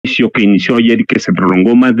juicio que inició ayer y que se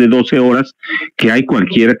prolongó más de 12 horas, que hay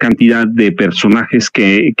cualquier cantidad de personajes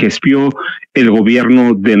que espió el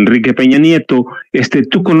gobierno de Enrique Peña Nieto.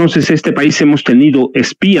 Tú conoces este país, hemos tenido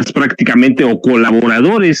espías prácticamente o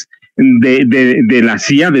colaboradores de la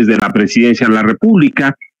CIA desde la presidencia de la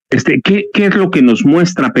República. ¿Qué es lo que nos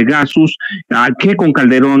muestra Pegasus? ¿Qué con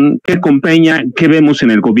Calderón? ¿Qué con Peña? ¿Qué vemos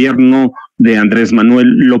en el gobierno de Andrés Manuel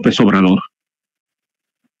López Obrador?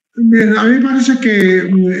 Bien, a mí me parece que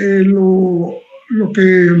lo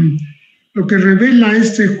que revela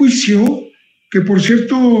este juicio, que por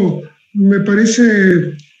cierto me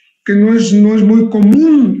parece que no es muy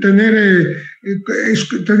común tener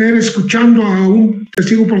escuchando a un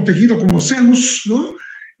testigo protegido como Zeus, ¿no?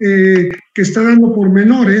 Que está dando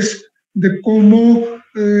pormenores de cómo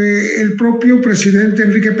el propio presidente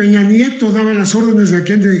Enrique Peña Nieto daba las órdenes de a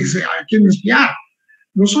quién espiar.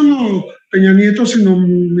 No solo Peña Nieto, sino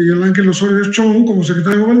Miguel Ángel Osorio Chong como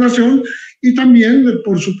secretario de Gobernación, y también,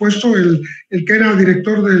 por supuesto, el que era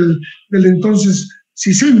director del entonces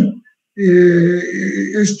CISEN,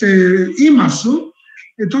 IMAS, ¿no?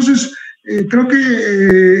 Entonces, creo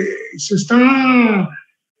que se está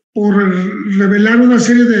por revelar una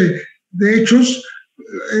serie de hechos.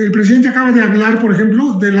 El presidente acaba de hablar, por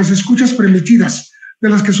ejemplo, de las escuchas permitidas, de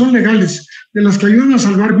las que son legales, de las que ayudan a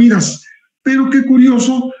salvar vidas. Pero qué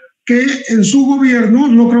curioso que en su gobierno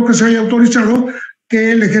no creo que se haya autorizado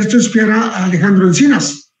que el ejército espiara a Alejandro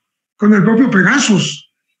Encinas, con el propio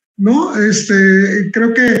Pegasus, ¿no?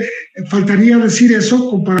 Creo que faltaría decir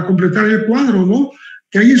eso para completar el cuadro, ¿no?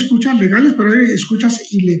 Que hay escuchas legales, pero hay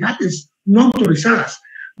escuchas ilegales, no autorizadas.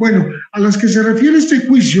 Bueno, a las que se refiere este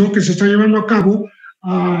juicio que se está llevando a cabo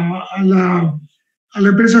a la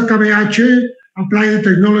empresa KBH, Applied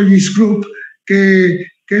Technologies Group, que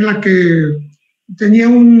es la que tenía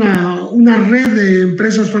una red de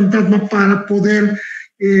empresas fantasma para poder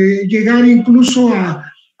llegar incluso a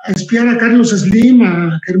espiar a Carlos Slim,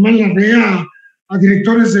 a Germán Larrea, a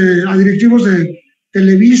directivos de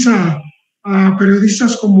Televisa, a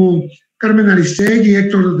periodistas como Carmen Aristegui,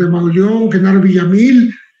 Héctor de Mauleón, Genaro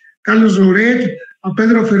Villamil, Carlos Loret, a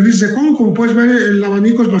Pedro Ferriz de Con. Como puedes ver, el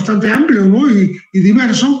abanico es bastante amplio, ¿no? y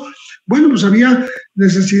diverso. Bueno, pues había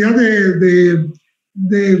necesidad de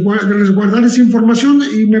resguardar esa información,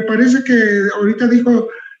 y me parece que ahorita dijo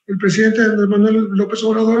el presidente Andrés Manuel López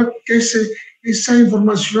Obrador que esa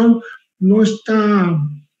información no está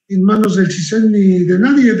en manos del CISEN ni de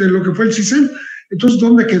nadie, de lo que fue el CISEN. Entonces,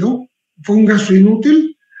 ¿dónde quedó? ¿Fue un gasto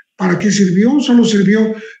inútil? ¿Para qué sirvió? ¿Solo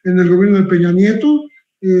sirvió en el gobierno de Peña Nieto?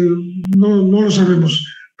 No lo sabemos.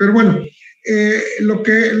 Pero bueno, lo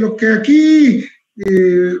que aquí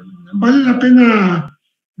vale la pena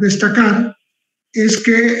destacar es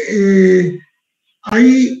que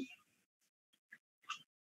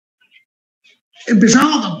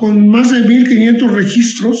empezaba con más de 1,500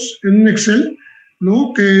 registros en un Excel,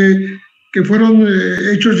 ¿no? Que fueron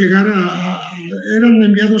hechos llegar eran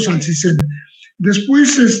enviados al CISEN.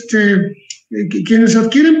 Después, quienes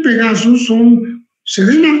adquieren Pegasus son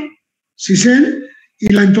Sedena, CISEN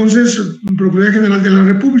y la entonces Procuraduría General de la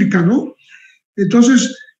República, ¿no?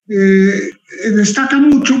 Entonces, destaca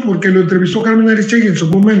mucho, porque lo entrevistó Carmen Aristegui en su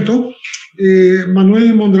momento,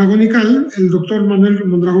 Manuel Mondragón y Cal, el doctor Manuel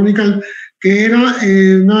Mondragón y Cal, que era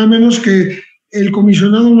nada menos que el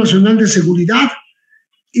comisionado nacional de seguridad,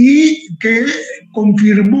 y que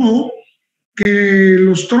confirmó que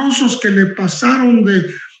los trozos que le pasaron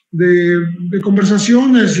de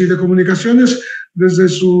conversaciones y de comunicaciones desde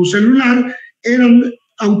su celular eran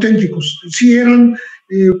auténticos, sí eran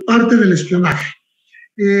parte del espionaje.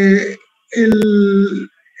 El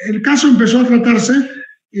caso empezó a tratarse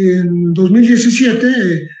en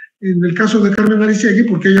 2017, en el caso de Carmen Aristegui,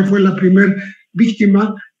 porque ella fue la primer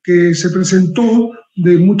víctima que se presentó,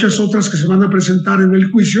 de muchas otras que se van a presentar en el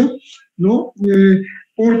juicio, ¿no?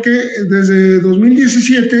 Porque desde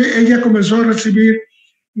 2017 ella comenzó a recibir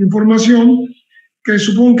información que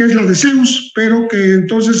supongo que es la de Zeus, pero que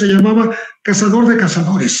entonces se llamaba cazador de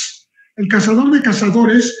cazadores. El cazador de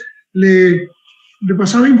cazadores le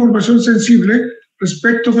pasaba información sensible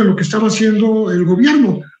respecto de lo que estaba haciendo el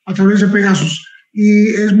gobierno a través de Pegasus. Y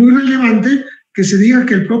es muy relevante que se diga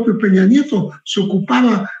que el propio Peña Nieto se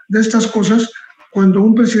ocupaba de estas cosas, cuando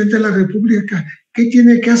un presidente de la República, ¿qué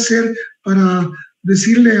tiene que hacer para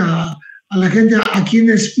decirle a la gente a quién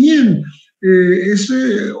espían? Es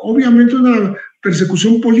obviamente una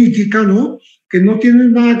persecución política, ¿no? Que no tiene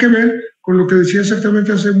nada que ver con lo que decía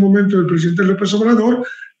exactamente hace un momento el presidente López Obrador,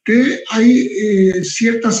 que hay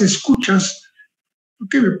ciertas escuchas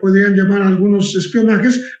que podrían llamar algunos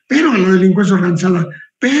espionajes, pero a la delincuencia organizada.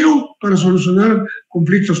 Pero para solucionar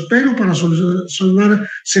conflictos, pero para solucionar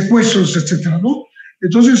secuestros, etcétera, ¿no?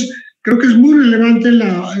 Entonces, creo que es muy relevante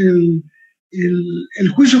el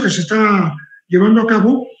juicio que se está llevando a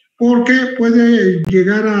cabo, porque puede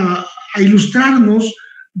llegar a ilustrarnos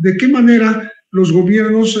de qué manera los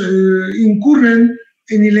gobiernos incurren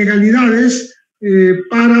en ilegalidades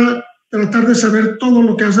para tratar de saber todo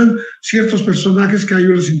lo que hacen ciertos personajes que a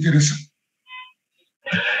ellos les interesan.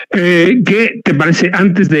 ¿Qué te parece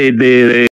antes de